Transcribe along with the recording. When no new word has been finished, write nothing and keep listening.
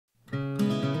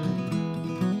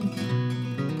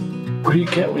What do you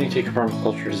get when you take a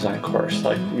permaculture design course?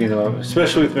 Like, you know,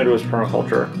 especially with Midwest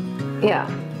permaculture. Yeah.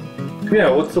 Yeah,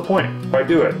 what's the point? Why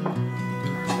do it?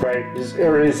 Right?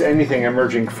 Is anything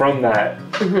emerging from that?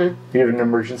 Mm-hmm. You have an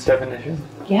emergence definition?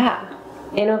 Yeah.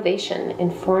 Innovation,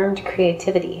 informed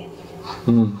creativity.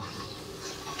 Mm.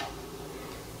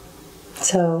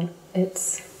 So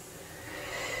it's...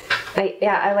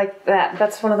 I like that.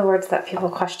 That's one of the words that people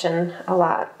question a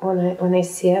lot when they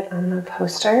see it on the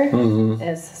poster. Mm-hmm.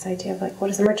 Is this idea of like, what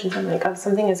is emergence? I'm like, oh,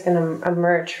 something is going to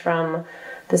emerge from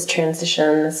this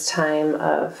transition, this time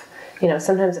of, you know,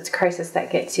 sometimes it's crisis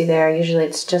that gets you there. Usually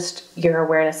it's just your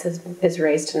awareness is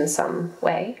raised in some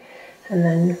way. And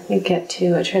then you get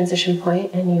to a transition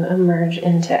point and you emerge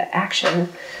into action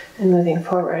and moving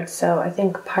forward. So I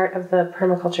think part of the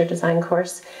permaculture design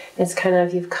course is kind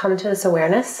of, you've come to this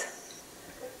awareness.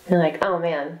 You're like, oh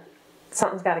man,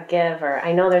 something's got to give, or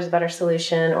I know there's a better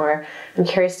solution, or I'm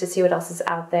curious to see what else is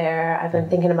out there. I've been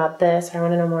thinking about this, or I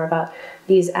want to know more about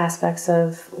these aspects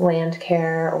of land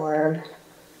care or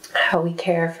how we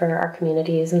care for our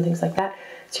communities and things like that.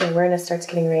 So your awareness starts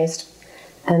getting raised,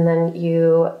 and then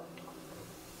you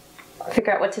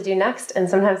figure out what to do next. And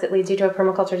sometimes it leads you to a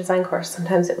permaculture design course.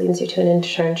 Sometimes it leads you to an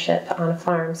internship on a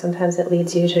farm. Sometimes it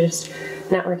leads you to just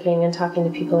networking and talking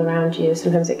to people around you.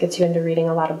 Sometimes it gets you into reading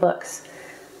a lot of books.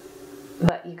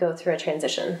 But you go through a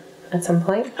transition at some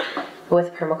point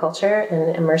with permaculture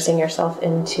and immersing yourself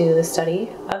into the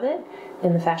study of it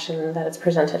in the fashion that it's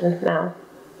presented now.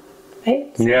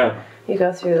 Right? So yeah. You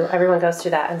go through, everyone goes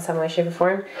through that in some way, shape, or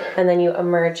form. And then you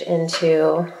emerge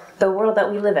into the world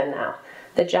that we live in now.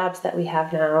 The jobs that we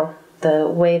have now, the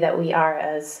way that we are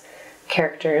as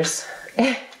characters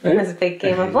in this big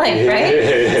game of life,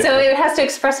 right? So it has to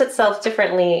express itself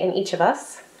differently in each of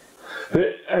us.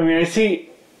 But, I mean, I see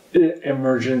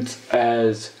emergence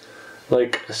as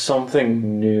like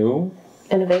something new.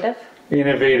 Innovative,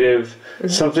 mm-hmm.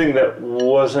 Something that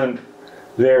wasn't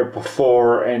there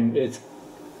before, and it's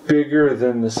bigger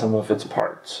than the sum of its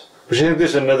parts. Which I think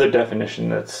there's another definition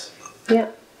that's... Yeah,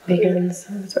 bigger than the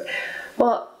sum of its parts.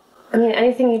 Well, I mean,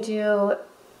 anything you do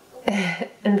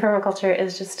in permaculture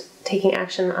is just taking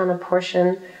action on a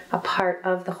portion, a part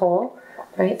of the whole,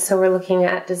 right? So we're looking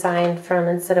at design from,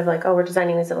 instead of like, oh, we're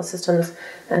designing these little systems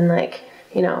and like,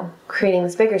 you know, creating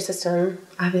this bigger system,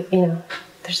 you know,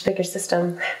 there's a bigger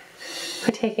system.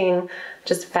 We're taking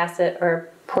just a facet or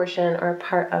portion or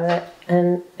part of it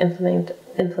and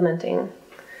implementing.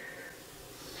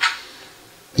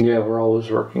 Yeah, we're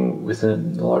always working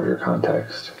within the larger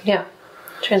context. Yeah.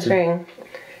 Transferring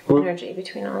energy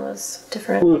between all those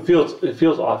different... Well, it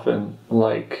feels often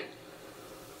like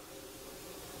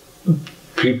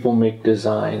people make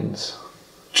designs.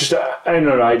 Just, I don't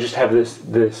know, I just have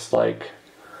this like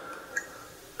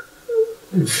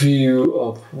view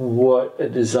of what a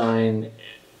design,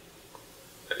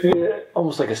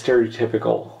 almost like a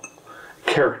stereotypical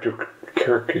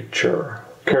caricature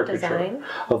design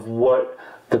of what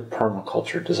the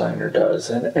permaculture designer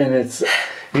does, and it's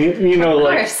you know, of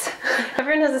like, course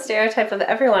everyone has a stereotype of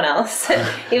everyone else.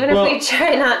 Even if we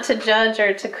try not to judge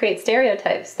or to create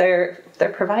stereotypes, they're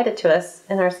provided to us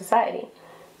in our society,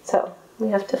 so we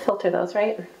have to filter those,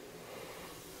 right?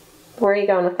 Where are you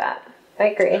going with that? I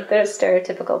agree, there's a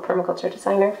stereotypical permaculture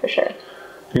designer for sure.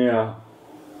 Yeah,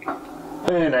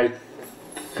 and I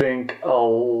think a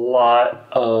lot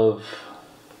of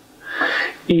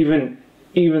even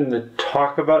the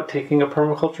talk about taking a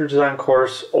permaculture design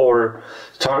course, or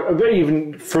talk about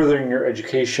even furthering your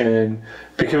education,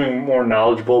 becoming more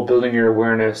knowledgeable, building your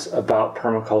awareness about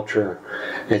permaculture,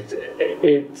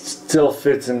 it still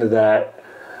fits into that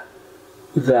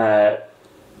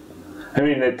I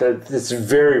mean, at its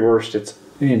very worst, it's,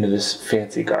 you know, this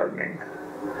fancy gardening,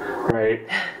 right?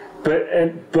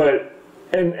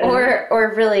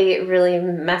 Or really, really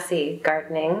messy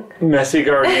gardening.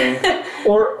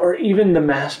 or even the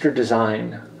master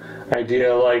design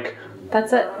idea, like...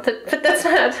 That's it. But that's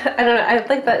not... I don't know. I'd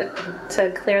like that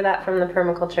to clear that from the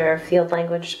permaculture field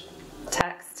language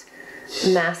text.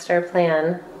 Master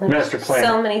plan. Master plan.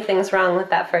 So many things wrong with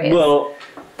that phrase. Well...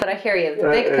 But I hear you. The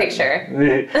big picture.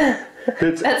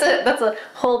 That's a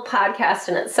whole podcast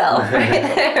in itself,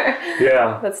 right there.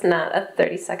 Yeah. That's not a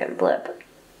 30-second blip.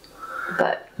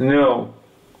 But no,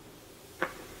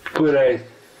 but I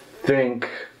think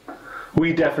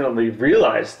we definitely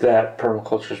realize that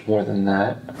permaculture is more than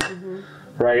that, mm-hmm.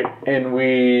 right? And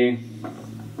we,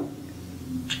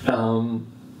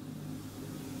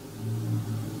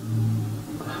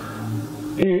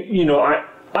 you know, I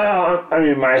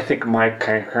mean, I think my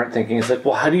kind of current thinking is like,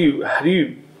 well, how do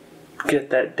you get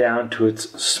that down to its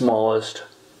smallest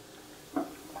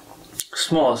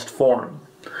form?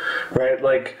 right?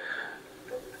 Like,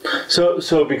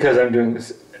 so because I'm doing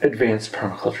this advanced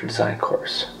permaculture design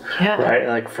course, right?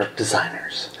 Like for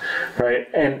designers, right?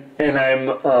 And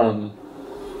I'm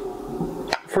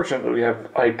fortunately we have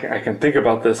I can think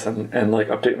about this and like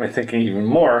update my thinking even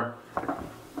more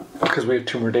because we have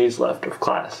 2 more days left of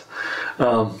class.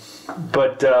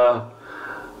 But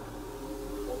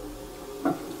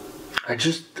I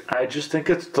just think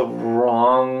it's the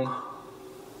wrong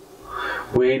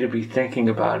way to be thinking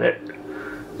about it.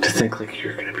 To think like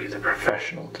you're going to be the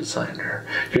professional designer,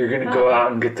 you're going to go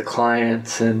out and get the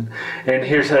clients, and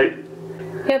here's how.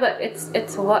 Yeah, but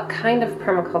it's what kind of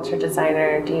permaculture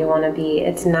designer do you want to be?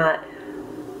 It's not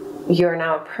you're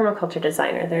now a permaculture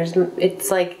designer.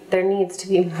 It's like there needs to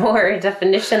be more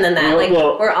definition than that.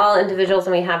 Well, we're all individuals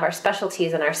and we have our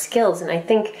specialties and our skills, and I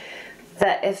think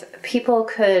that if people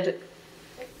could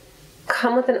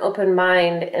come with an open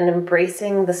mind and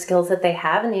embracing the skills that they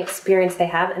have and the experience they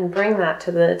have and bring that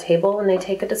to the table when they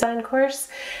take a design course,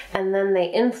 and then they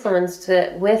influenced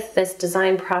it with this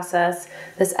design process,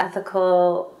 this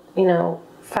ethical,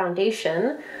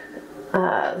 foundation,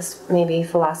 this maybe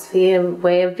philosophy and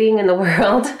way of being in the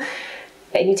world,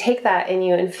 and you take that and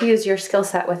you infuse your skill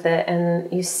set with it and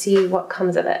you see what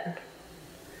comes of it.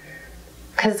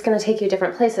 Because it's going to take you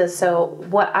different places. So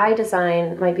what I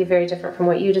design might be very different from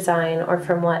what you design, or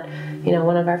from what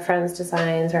one of our friends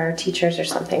designs, or our teachers or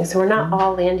something. So we're not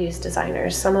all land use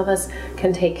designers. Some of us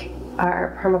can take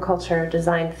our permaculture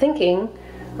design thinking,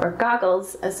 or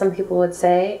goggles, as some people would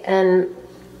say, and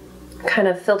kind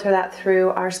of filter that through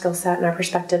our skill set and our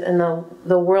perspective and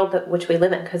the world which we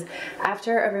live in. Because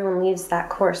after everyone leaves that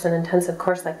course, an intensive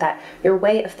course like that, your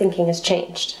way of thinking has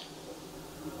changed.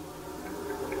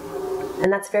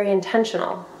 And that's very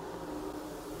intentional.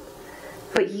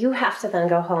 But you have to then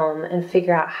go home and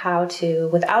figure out how to,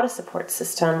 without a support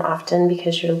system often,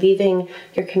 because you're leaving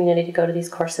your community to go to these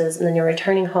courses and then you're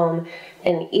returning home,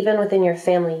 and even within your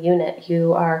family unit,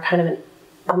 you are kind of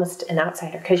almost an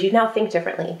outsider because you now think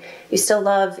differently. You still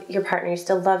love your partner, you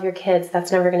still love your kids,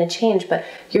 that's never going to change, but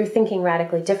you're thinking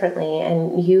radically differently,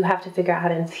 and you have to figure out how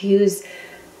to infuse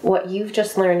what you've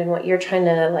just learned and what you're trying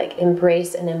to like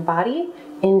embrace and embody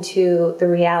into the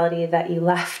reality that you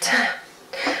left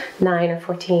 9 or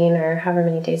 14 or however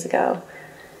many days ago.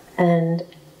 And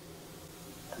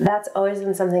that's always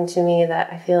been something to me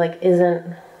that I feel like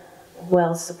isn't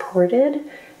well supported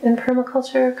in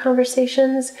permaculture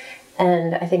conversations,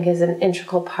 and I think is an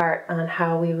integral part on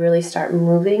how we really start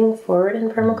moving forward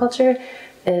in permaculture.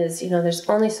 Is there's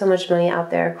only so much money out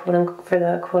there, quote unquote, for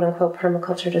the quote unquote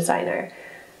permaculture designer,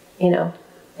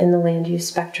 in the land use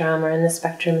spectrum, or in the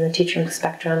spectrum, in the teaching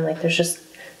spectrum. Like there's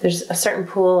a certain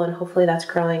pool, and hopefully that's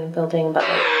growing and building, but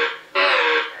like,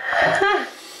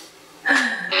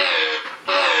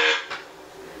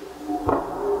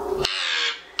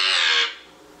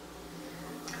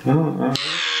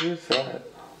 who's that?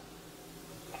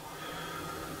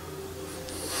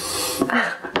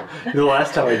 The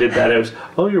last time I did that, it was,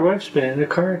 your wife's been in a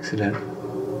car accident.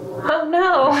 Oh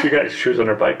no! She was on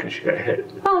her bike and she got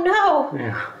hit. Oh no!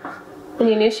 Yeah. And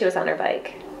you knew she was on her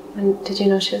bike. And did you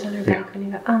know she was on her bike when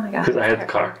you got? Oh my god! Because I had the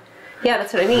car. Yeah,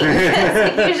 that's what I mean.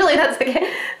 Usually that's the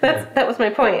case. That was my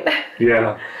point.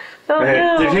 Yeah. Oh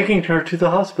no! They're taking her to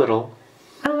the hospital.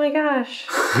 Oh my gosh!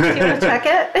 Do you want to check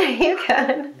it? You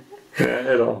can.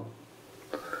 Yeah,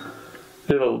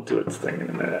 it'll do its thing in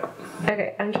a minute.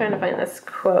 Okay, I'm trying to find this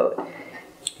quote.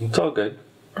 It's all good.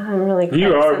 I'm really.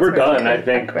 We're done, I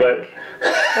think, but.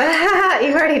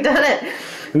 You've already done it.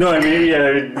 No, I mean, yeah.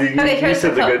 Okay, you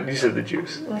said the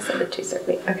juice. I said the juice.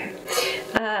 Okay.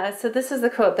 So this is the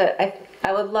quote that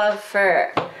I would love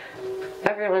for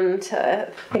everyone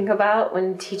to think about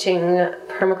when teaching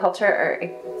permaculture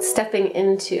or stepping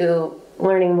into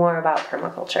learning more about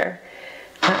permaculture.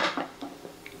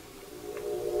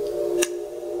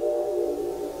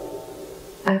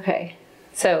 Okay,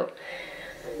 so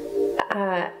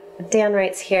Dan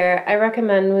writes here, I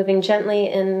recommend moving gently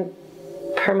in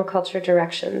permaculture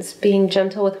directions, being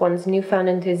gentle with one's newfound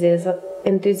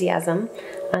enthusiasm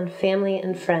on family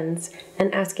and friends,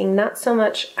 and asking not so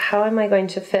much how am I going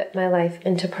to fit my life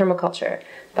into permaculture,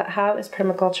 but how is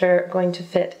permaculture going to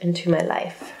fit into my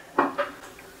life?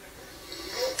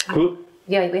 Cool.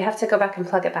 Yeah, we have to go back and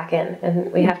plug it back in,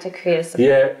 and we have to create a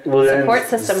support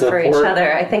system for each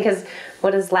other. I think is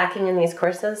what is lacking in these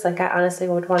courses. Like I honestly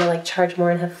would want to like charge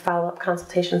more and have follow-up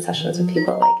consultation sessions with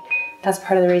people. Like that's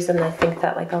part of the reason I think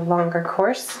that like a longer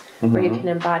course where you can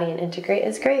embody and integrate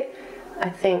is great. I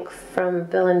think from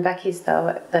Bill and Becky's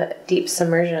though, the deep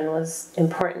submersion was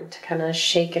important to kind of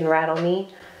shake and rattle me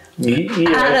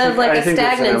out of like a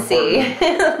stagnancy.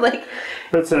 Like,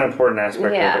 That's an important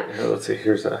aspect Yeah. of it. Here, let's see.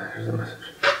 Here's a message.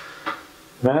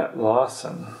 Matt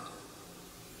Lawson.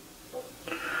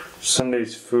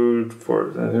 Sunday's food for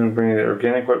I'm going to bring the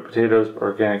organic white potatoes,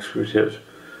 organic sweet potatoes.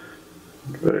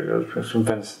 There goes some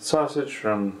venison sausage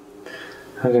from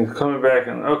Huntington coming back,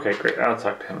 and okay, great. I'll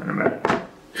talk to him in a minute.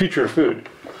 Future of food.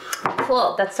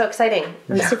 Cool. That's so exciting.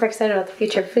 I'm super excited about the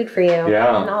future of food for you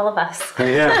and all of us.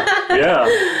 Yeah.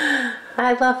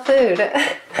 I love food.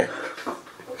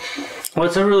 Well,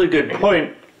 it's a really good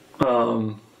point.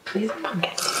 These are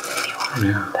pumpkin seeds if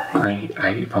you want. Yeah,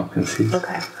 I eat pumpkin seeds.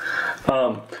 Okay.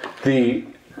 The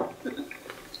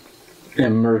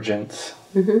emergence,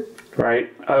 right,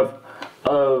 of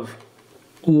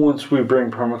once we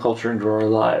bring permaculture into our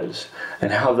lives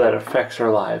and how that affects our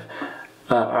lives,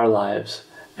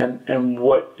 and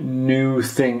what new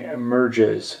thing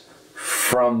emerges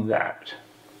from that.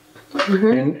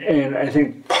 And I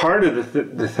think part of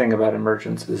the thing about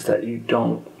emergence is that you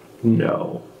don't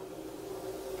know.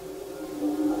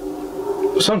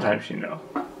 Sometimes you know,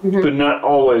 but not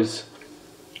always.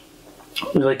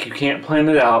 Like, you can't plan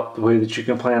it out the way that you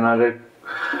can plan out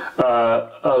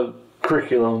a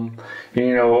curriculum.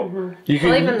 You know, you can.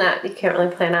 Well, even that you can't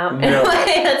really plan out. No.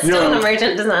 It's still an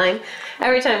emergent design.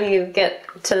 Every time you get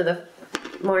to the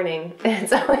morning,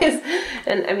 it's always.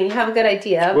 And I mean, you have a good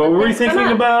idea. What were we thinking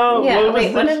about? Yeah.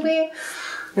 What did we?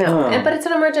 No, but it's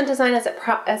an emergent design as it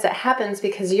happens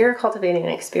because you're cultivating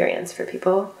an experience for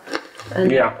people.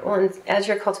 And as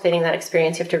you're cultivating that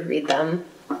experience, you have to read them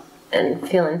and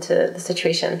feel into the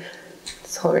situation.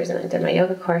 That's the whole reason I did my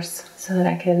yoga course, so that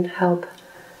I can help,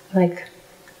 like,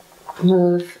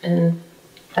 move and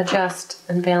adjust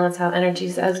and balance out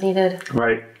energies as needed.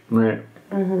 Right.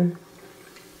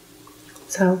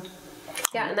 So,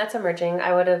 yeah, and that's emerging.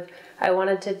 I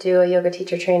wanted to do a yoga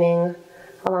teacher training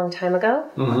a long time ago,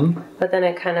 but then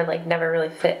it kind of like never really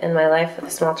fit in my life with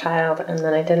a small child, and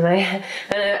then I did and I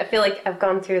feel like I've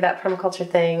gone through that permaculture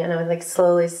thing, and I was like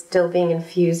slowly still being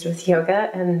infused with yoga,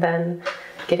 and then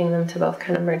getting them to both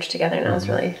kind of merge together, and it was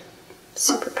really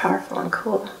super powerful and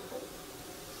cool.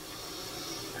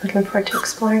 Looking forward to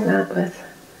exploring that with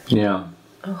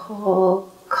a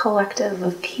whole collective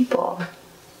of people.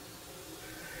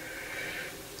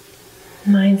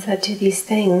 Minds that do these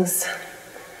things.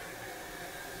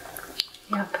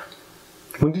 Yep.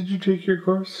 When did you take your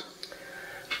course?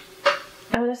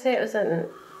 I want to say it was in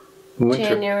Winter.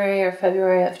 January or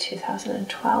February of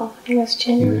 2012. I think it was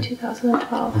January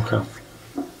 2012. Okay.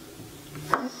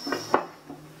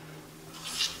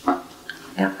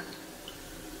 Yeah.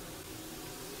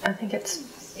 I think it's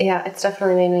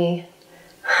definitely made me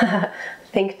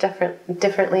think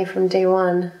differently from day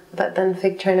one, but then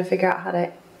trying to figure out how to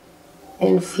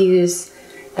infuse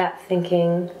that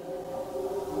thinking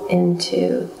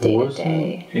into day-to-day.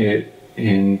 Wasn't it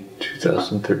in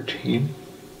 2013?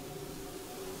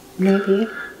 Maybe.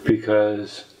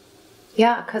 Because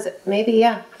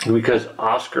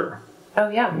Oscar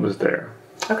was there.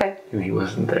 Okay. And he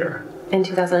wasn't there. In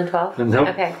 2012? Nope.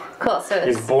 Okay, cool. So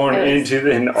He's born in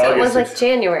August. So it was like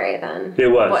January then? It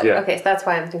was, yeah. Okay, so that's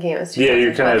why I'm thinking it was 2012. Yeah,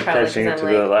 you're kind of attaching it to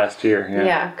the last year.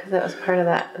 Yeah, because it was part of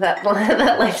that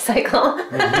life cycle.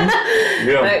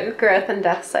 The growth and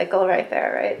death cycle right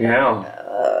there, right?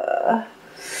 Yeah.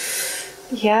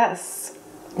 Yes.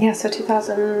 Yeah, so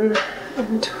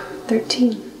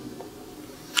 2013.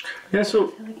 Yeah,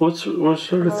 so what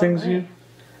sort of things are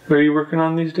you working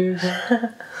on these days?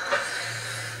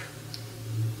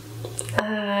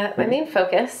 My main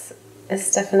focus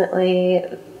is definitely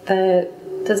the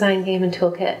design game and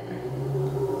toolkit,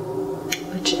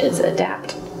 which is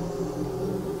Adapt.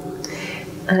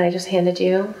 And I just handed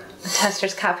you a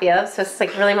tester's copy of, so it's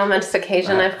like a really momentous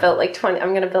occasion. I've built like 20.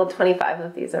 I'm going to build 25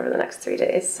 of these over the next 3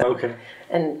 days. So. Okay.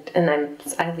 And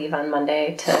I leave on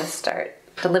Monday to start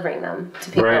delivering them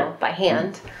to people by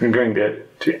hand. I'm going to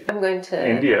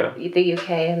India, the UK,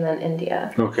 and then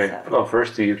India. Okay. So. Oh,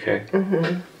 first the UK.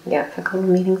 Yeah, a couple of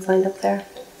meetings lined up there.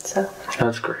 So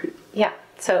that's great. Yeah,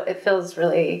 so it feels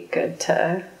really good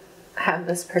to have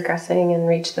this progressing and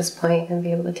reach this point and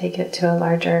be able to take it to a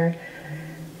larger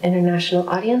international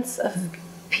audience of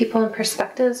people and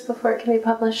perspectives before it can be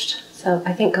published. So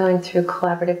I think going through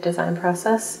collaborative design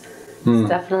process is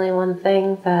definitely one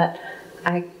thing that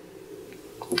I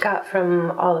got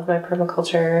from all of my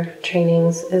permaculture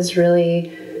trainings, is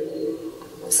really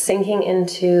sinking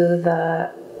into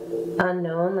the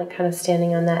unknown, like kind of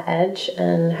standing on that edge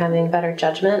and having better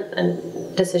judgment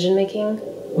and decision making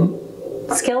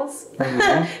skills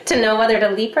to know whether to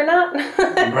leap or not.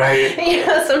 Right. You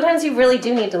know, sometimes you really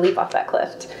do need to leap off that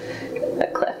cliff,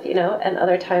 you know, and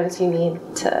other times you need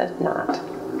to not.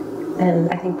 And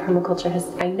I think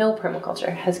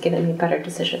permaculture has given me better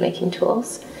decision-making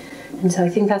tools. And so I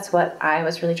think that's what I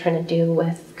was really trying to do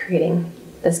with creating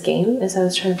this game, is I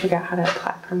was trying to figure out how to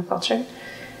apply permaculture.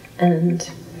 And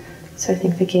so I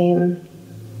think the game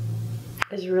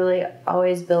is really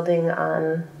always building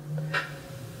on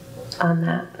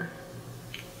that.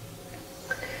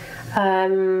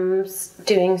 I'm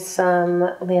doing some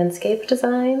landscape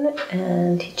design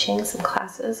and teaching some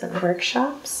classes and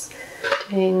workshops,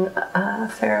 doing a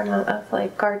fair amount of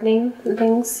like gardening and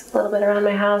things, a little bit around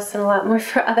my house and a lot more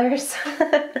for others.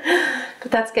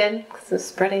 But that's good because I'm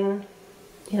spreading,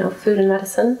 food and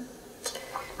medicine.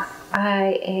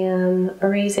 I am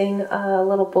raising a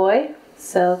little boy,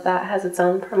 so that has its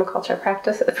own permaculture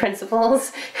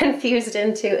principles infused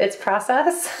into its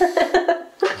process.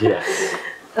 Yes.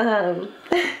 I'm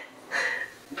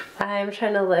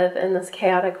trying to live in this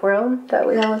chaotic world that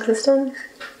we all exist in.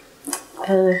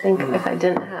 And I think if I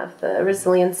didn't have the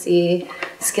resiliency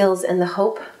skills and the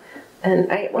hope,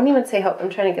 and I won't even say hope, I'm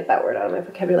trying to get that word out of my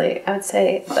vocabulary, I would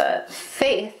say the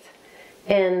faith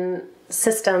in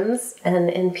systems and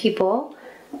in people,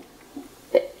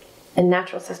 in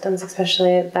natural systems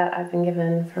especially, that I've been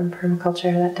given from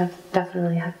permaculture, that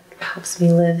definitely helps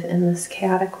me live in this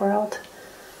chaotic world.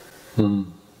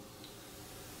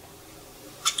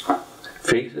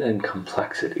 Faith and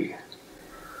complexity.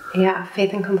 Yeah,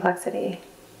 faith and complexity.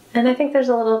 And I think there's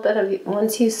a little bit of,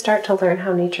 once you start to learn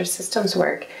how nature systems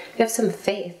work, you have some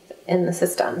faith in the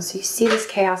system. So you see this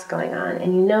chaos going on,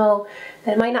 and you know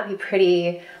that it might not be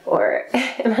pretty, or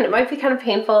it might be kind of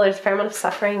painful. There's a fair amount of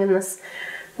suffering in this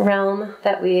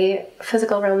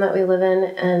physical realm that we live in,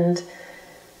 and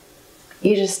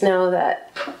you just know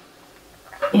that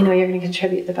you're going to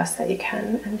contribute the best that you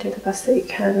can and do the best that you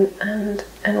can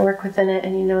and work within it,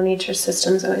 and nature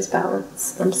systems always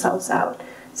balance themselves out.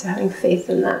 So having faith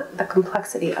in that, the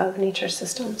complexity of nature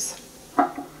systems.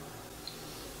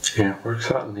 Yeah, it works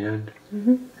out in the end.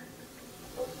 Mm-hmm.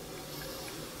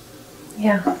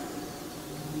 Yeah.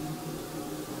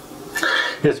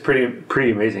 It's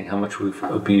pretty amazing how much we've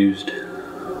abused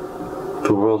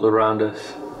the world around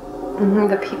us. Mm-hmm,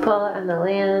 the people and the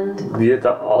land. Yeah,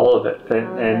 all of it.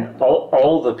 And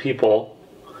all the people.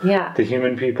 Yeah. The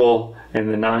human people and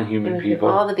the non-human people.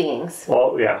 All the beings.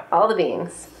 All the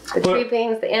beings. The tree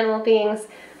beings, the animal beings,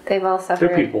 they've all suffered.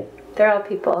 They're people. They're all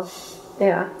people.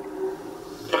 Yeah.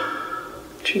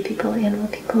 Tree people, animal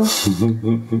people.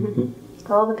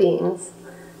 All the beings.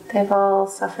 They've all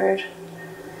suffered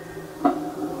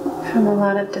from a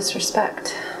lot of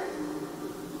disrespect.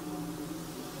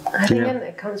 I think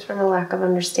it comes from a lack of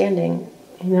understanding,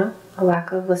 a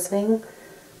lack of listening,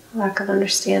 a lack of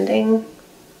understanding,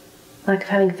 lack of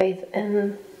having faith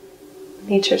in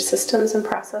nature's systems and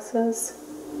processes.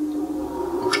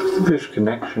 I think there's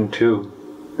connection too.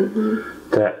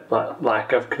 Mm-hmm. That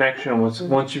lack of connection,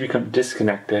 once you become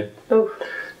disconnected,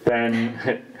 then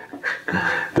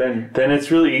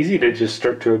it's really easy to just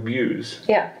start to abuse.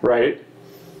 Yeah. Right?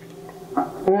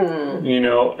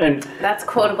 And that's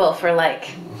quotable for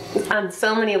on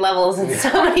so many levels and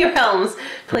so many realms.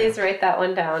 Please write that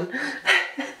one down.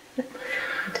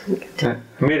 I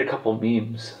made a couple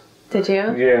memes. Did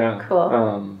you? Yeah.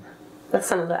 Cool. That's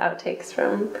some of the outtakes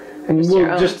from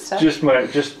your own stuff.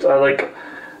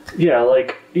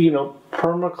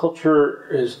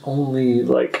 Permaculture is only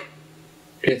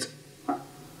it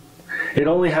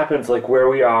only happens where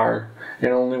we are,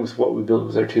 and only with what we build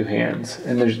with our two hands.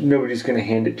 And nobody's going to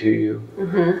hand it to you.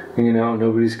 Mm-hmm.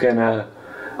 Nobody's going to,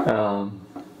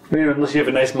 unless you have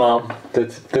a nice mom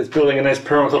that's building a nice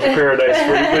permaculture paradise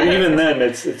for you. But even then,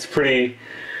 it's pretty,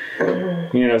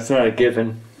 it's not a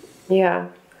given. Yeah.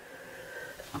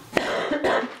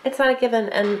 It's not a given,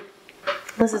 and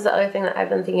this is the other thing that I've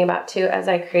been thinking about too as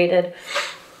I created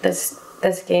this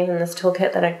game and this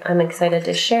toolkit that I'm excited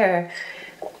to share.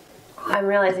 I'm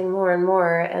realizing more and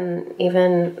more, and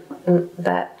even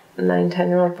that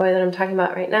 9-10-year-old boy that I'm talking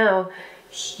about right now,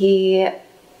 he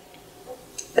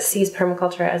sees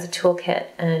permaculture as a toolkit,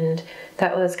 and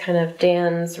that was kind of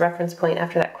Dan's reference point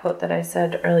after that quote that I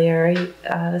said earlier.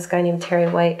 This guy named Terry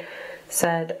White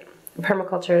said,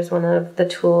 permaculture is one of the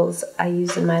tools I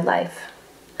use in my life,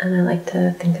 and I like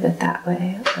to think of it that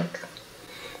way.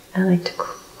 I like to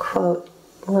quote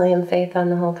William Faith on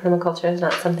the whole permaculture is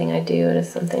not something I do, it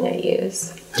is something I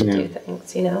use to do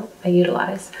things, I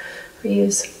utilize or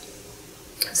use.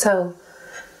 So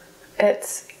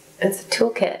it's a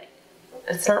toolkit.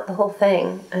 It's not the whole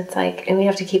thing. It's and we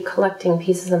have to keep collecting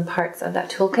pieces and parts of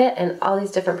that toolkit, and all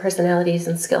these different personalities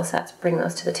and skill sets bring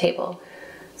those to the table.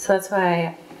 So that's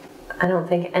why I don't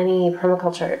think any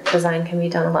permaculture design can be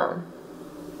done alone.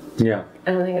 Yeah.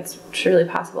 I don't think it's truly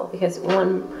possible because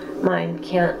one mind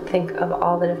can't think of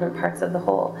all the different parts of the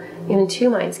whole. Even two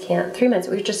minds can't. Three minds.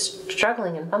 We're just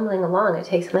struggling and bumbling along. It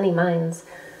takes many minds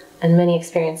and many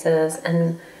experiences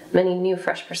and many new,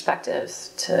 fresh perspectives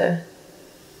to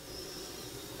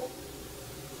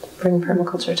bring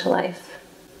permaculture to life.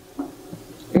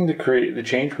 And to create the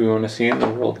change we want to see in the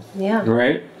world. Yeah.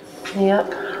 Right?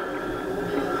 Yep.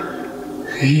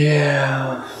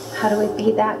 Yeah. How do we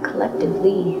be that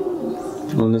collectively?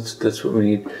 Well, that's what we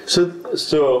need. So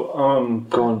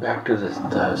going back to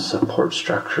the support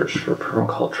structures for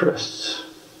permaculturists.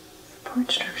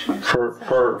 Support structures.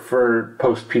 For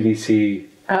post PDC.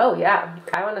 Oh yeah,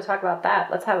 I want to talk about that.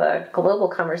 Let's have a global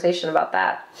conversation about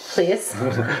that, please.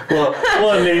 well,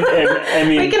 I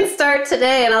mean, we can start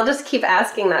today, and I'll just keep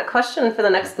asking that question for the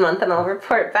next month, and I'll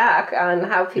report back on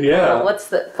how people. Yeah.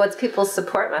 What's people's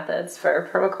support methods for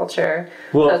permaculture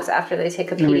folks after they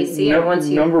take a PDC, or once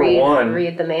you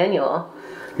read the manual.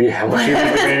 Yeah, once you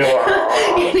read the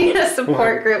manual, you need a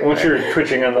support group. Once you're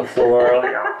twitching on the floor,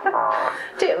 like,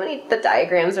 dude, the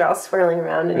diagrams are all swirling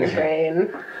around in your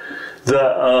brain.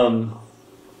 But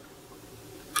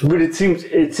it seems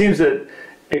that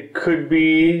it could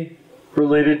be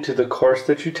related to the course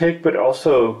that you take, but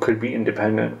also could be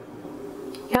independent.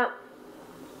 Yeah.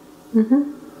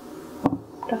 Mhm.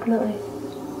 Definitely.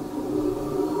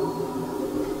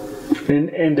 And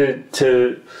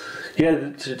to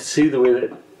see the way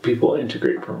that people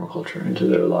integrate permaculture into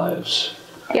their lives.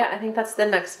 Yeah, I think that's the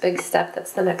next big step.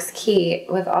 That's the next key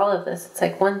with all of this. It's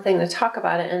like one thing to talk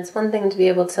about it, and it's one thing to be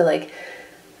able to like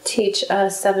teach a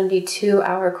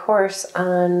 72-hour course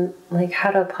on like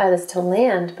how to apply this to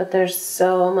land, but there's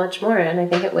so much more, and I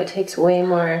think it takes way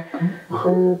more.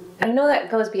 I know that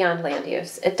goes beyond land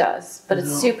use. It does, but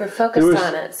it's super focused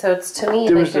on it. So it's to me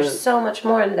like there's so much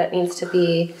more that needs to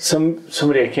be.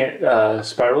 Somebody I can't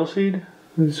spiral seed.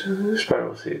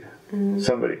 Spiral seed.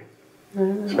 Somebody.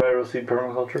 Spiral seed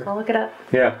permaculture. I'll look it up.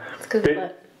 Yeah. Let's Google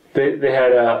it. They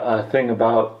had a thing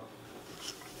about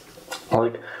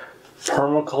like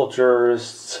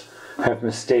permaculturists have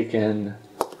mistaken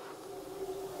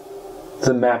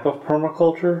the map of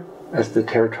permaculture as the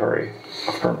territory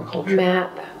of permaculture.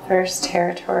 Map versus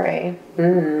territory.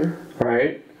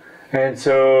 Right? And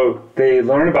so they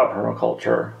learn about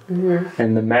permaculture,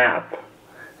 and the map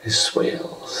is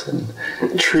swales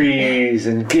and trees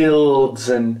and guilds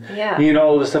and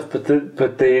all this stuff, but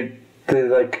they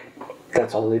like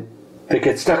that's all they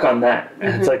get stuck on that,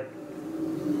 and it's like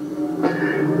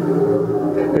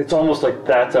it's almost like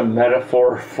that's a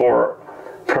metaphor for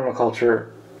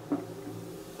permaculture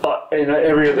in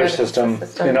every other system,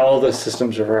 in all the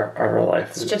systems of our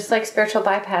life. It's just like spiritual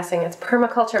bypassing. It's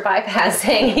permaculture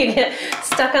bypassing. You get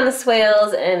stuck on the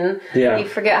swales and you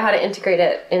forget how to integrate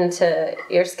it into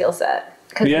your skill set.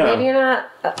 Because maybe you're not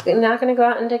going to go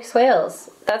out and dig swales.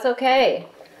 That's okay.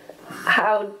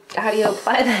 How do you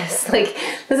apply this? Like,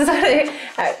 this is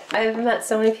how I've met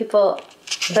so many people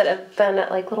that have been at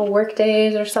like little work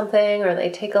days or something, or they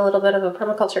take a little bit of a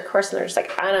permaculture course and they're just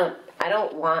like, I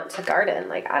don't want to garden.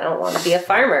 Like, I don't want to be a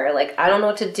farmer. Like, I don't know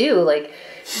what to do. Like,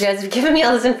 you guys have given me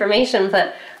all this information,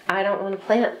 but I don't want to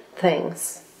plant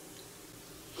things.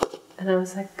 And I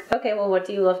was like, okay, well, what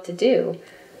do you love to do?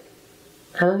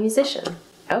 I'm a musician.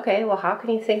 Okay, well, how can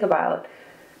you think about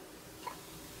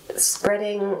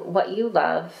spreading what you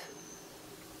love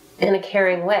in a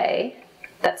caring way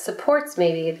that supports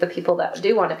maybe the people that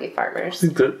do want to be farmers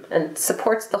and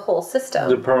supports the whole system?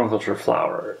 The permaculture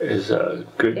flower is a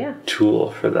good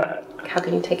tool for that. How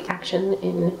can you take action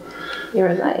in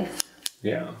your life?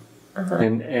 Yeah.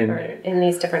 And in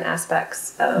these different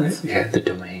aspects of the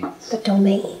domains. The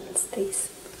domains.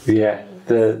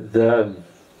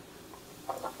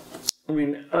 I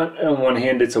mean, on one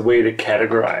hand, it's a way to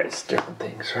categorize different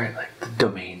things, right? Like the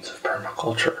domains of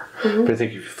permaculture. But I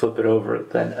think if you flip it over,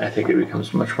 then I think it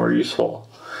becomes much more useful.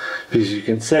 Because you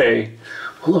can say,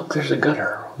 well, look, there's a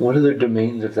gutter. What are the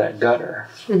domains of that gutter?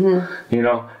 You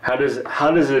know, how does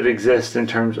it exist in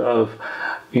terms of,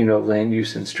 you know, land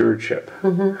use and stewardship?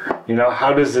 You know,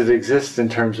 how does it exist in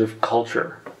terms of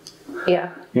culture?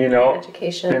 Yeah. You know,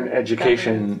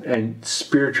 education and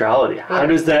spirituality. How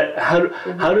does that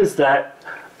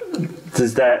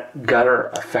does that gutter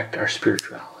affect our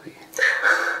spirituality?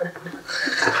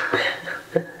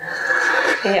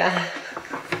 Yeah.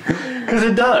 Because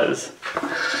it does.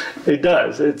 It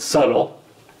does. It's subtle.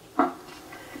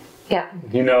 Yeah.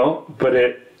 You know, but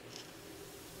it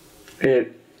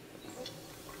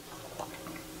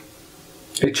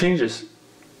changes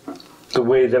the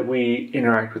way that we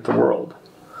interact with the world.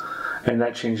 And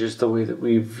that changes the way that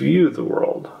we view the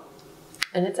world.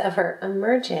 And it's ever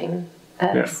emerging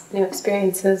as new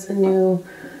experiences and new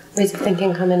ways of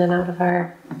thinking come in and out of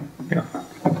our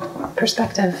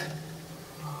perspective,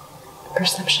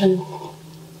 perception.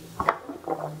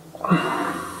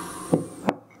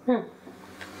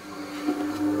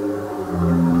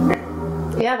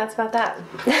 Yeah, that's about that.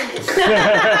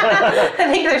 I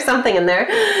think there's something in there.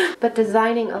 But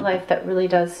designing a life that really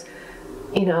does,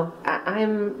 you know,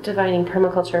 I'm designing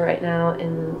permaculture right now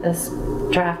in this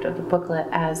draft of the booklet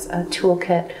as a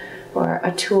toolkit or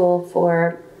a tool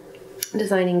for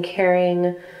designing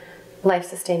caring,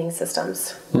 life-sustaining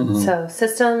systems. So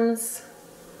systems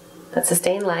that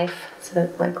sustain life, so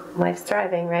that like life's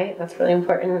thriving, right? That's really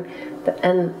important.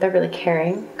 And they're really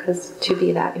caring, because to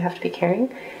be that, you have to be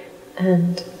caring.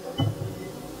 And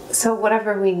so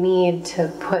whatever we need to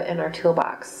put in our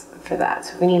toolbox for that.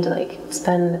 So we need to like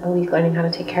spend a week learning how to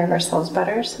take care of ourselves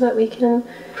better so that we can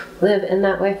live in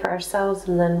that way for ourselves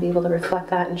and then be able to reflect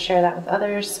that and share that with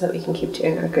others so that we can keep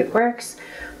doing our good works.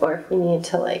 Or if we need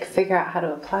to like figure out how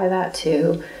to apply that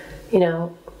to, you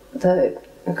know, the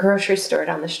grocery store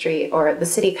down the street or the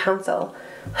city council,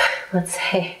 let's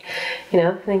say, you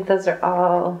know, I think those are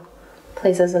all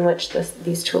places in which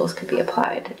these tools could be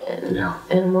applied in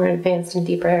a more advanced and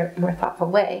deeper, more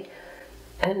thoughtful way.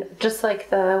 And just like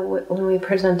when we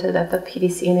presented at the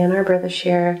PDC in Ann Arbor this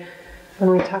year,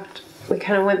 when we talked, we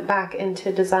kind of went back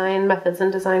into design methods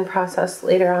and design process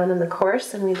later on in the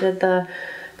course, and we did the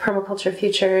Permaculture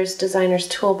Futures Designer's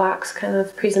Toolbox kind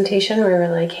of presentation where we were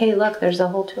like, hey, look, there's a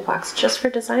whole toolbox just for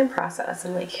design process,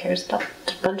 and like here's a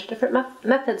bunch of different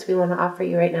methods we want to offer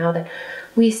you right now that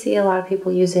we see a lot of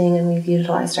people using and we've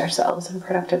utilized ourselves in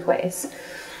productive ways.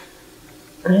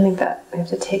 And I think that we have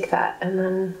to take that and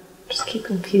then just keep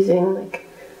infusing like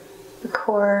the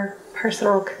core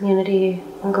personal, community,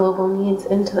 and global needs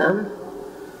into them.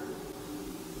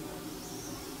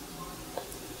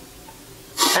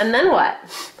 And then what?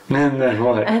 And then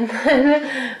what? And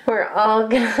then we're all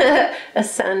gonna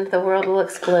ascend. The world will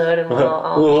explode, and we'll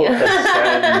all ascend.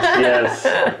 Yes.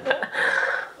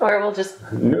 Or we'll just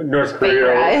North Korea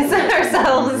vaporize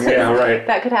ourselves. Yeah, right.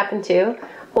 That could happen too.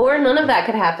 Or none of that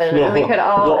could happen, and we could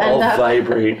all end up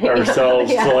vibrate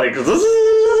ourselves to like.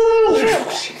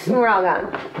 We're all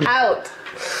gone. Out.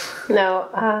 No,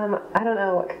 I don't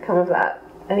know what could come of that.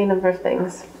 Any number of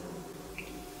things.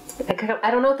 I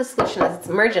don't know what the solution is. It's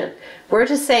emergent. We're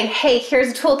just saying, hey, here's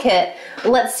a toolkit.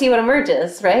 Let's see what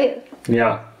emerges, right?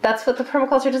 Yeah. That's what the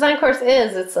permaculture design course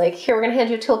is. It's like, here, we're going to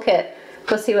hand you a toolkit.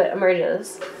 Go see what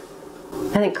emerges.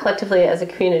 I think collectively as a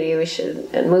community,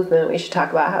 and movement, we should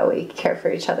talk about how we care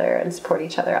for each other and support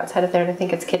each other outside of there. And I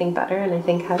think it's getting better. And I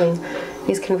think having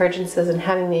these convergences and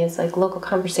having these like local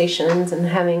conversations and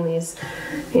having these,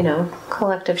 you know,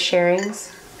 collective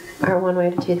sharings are one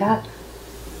way to do that.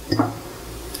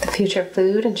 The future of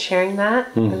food and sharing that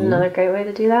is another great way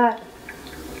to do that.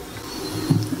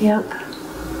 Yep.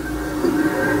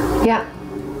 Yeah.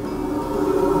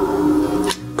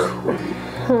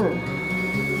 Cool.